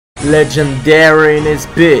Legendary in his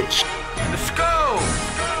bitch. Let's go.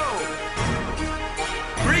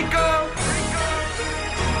 P.Rico.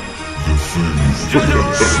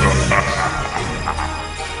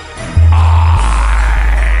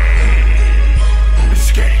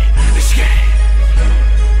 Let's get it. Let's get it.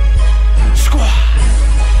 Squad.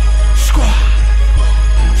 Squad.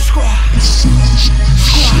 Squad.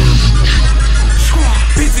 Squad.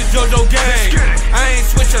 Bitch, it's JoJo gang. I ain't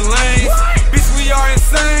switching lanes. Bitch, we are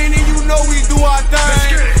insane, and you know we do our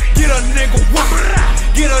thing. Get a nigga whoop.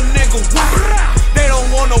 Get a nigga whoop. They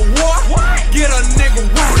don't wanna war. Get a nigga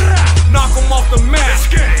whoop. Knock him off the map.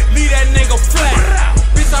 Leave that nigga flat.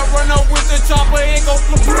 Bitch, I run up with the chopper, it go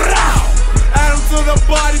flip. Add him to the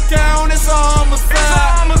body count, it's a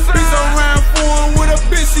homicide. Bitch, I ran for him with a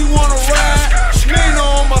bitch, she wanna ride. Lean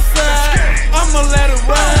on my side, I'ma let it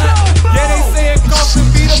ride. Yeah, they say it costs to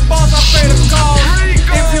be the boss, I pay the cost.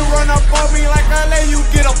 If you run up on me like LA, you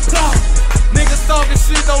get a plot. Niggas talking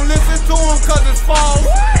shit, don't listen to him cause it's false.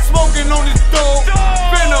 Smoking on this dope,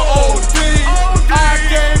 been a OD. I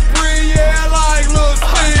can't breathe, yeah, like Lil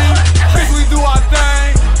Steve. Bitch, we do our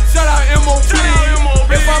thing, shout out MOB.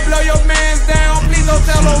 If I blow your mans down, please don't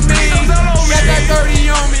tell on me. Got that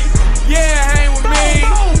 30 on me, yeah, hang with me.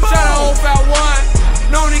 Shout out Old Fat One,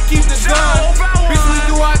 known to keep the gun. Bitch, we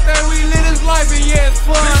do our thing, we live this life and yeah, it's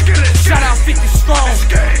fun. Shout out 50 strong,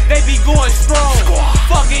 they be going strong.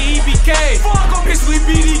 Fucking EBK, bitch, we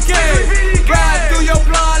BDK. Ride through your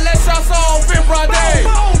blood, let shots off in broad day.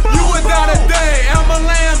 You without a day, Elmer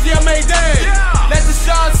Lambs, yeah, Mayday. Let the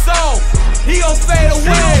shots off, he gon' fade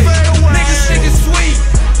away. Niggas think it's sweet,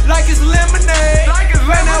 like it's lemonade.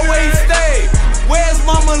 Man, that way he stay. Where's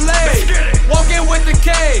Mama Lay? Walking with the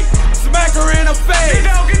K, smack her in the face.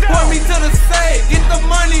 Point me to the safe, get the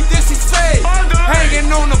money, this she say.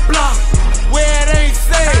 Hanging on the block, where it ain't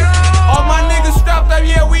safe. All my niggas strapped up,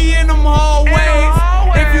 yeah, we in them hallways.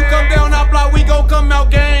 If you come down our block, we gon' come out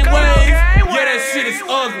gang ways. Yeah, that shit is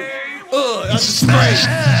ugly. That's straight.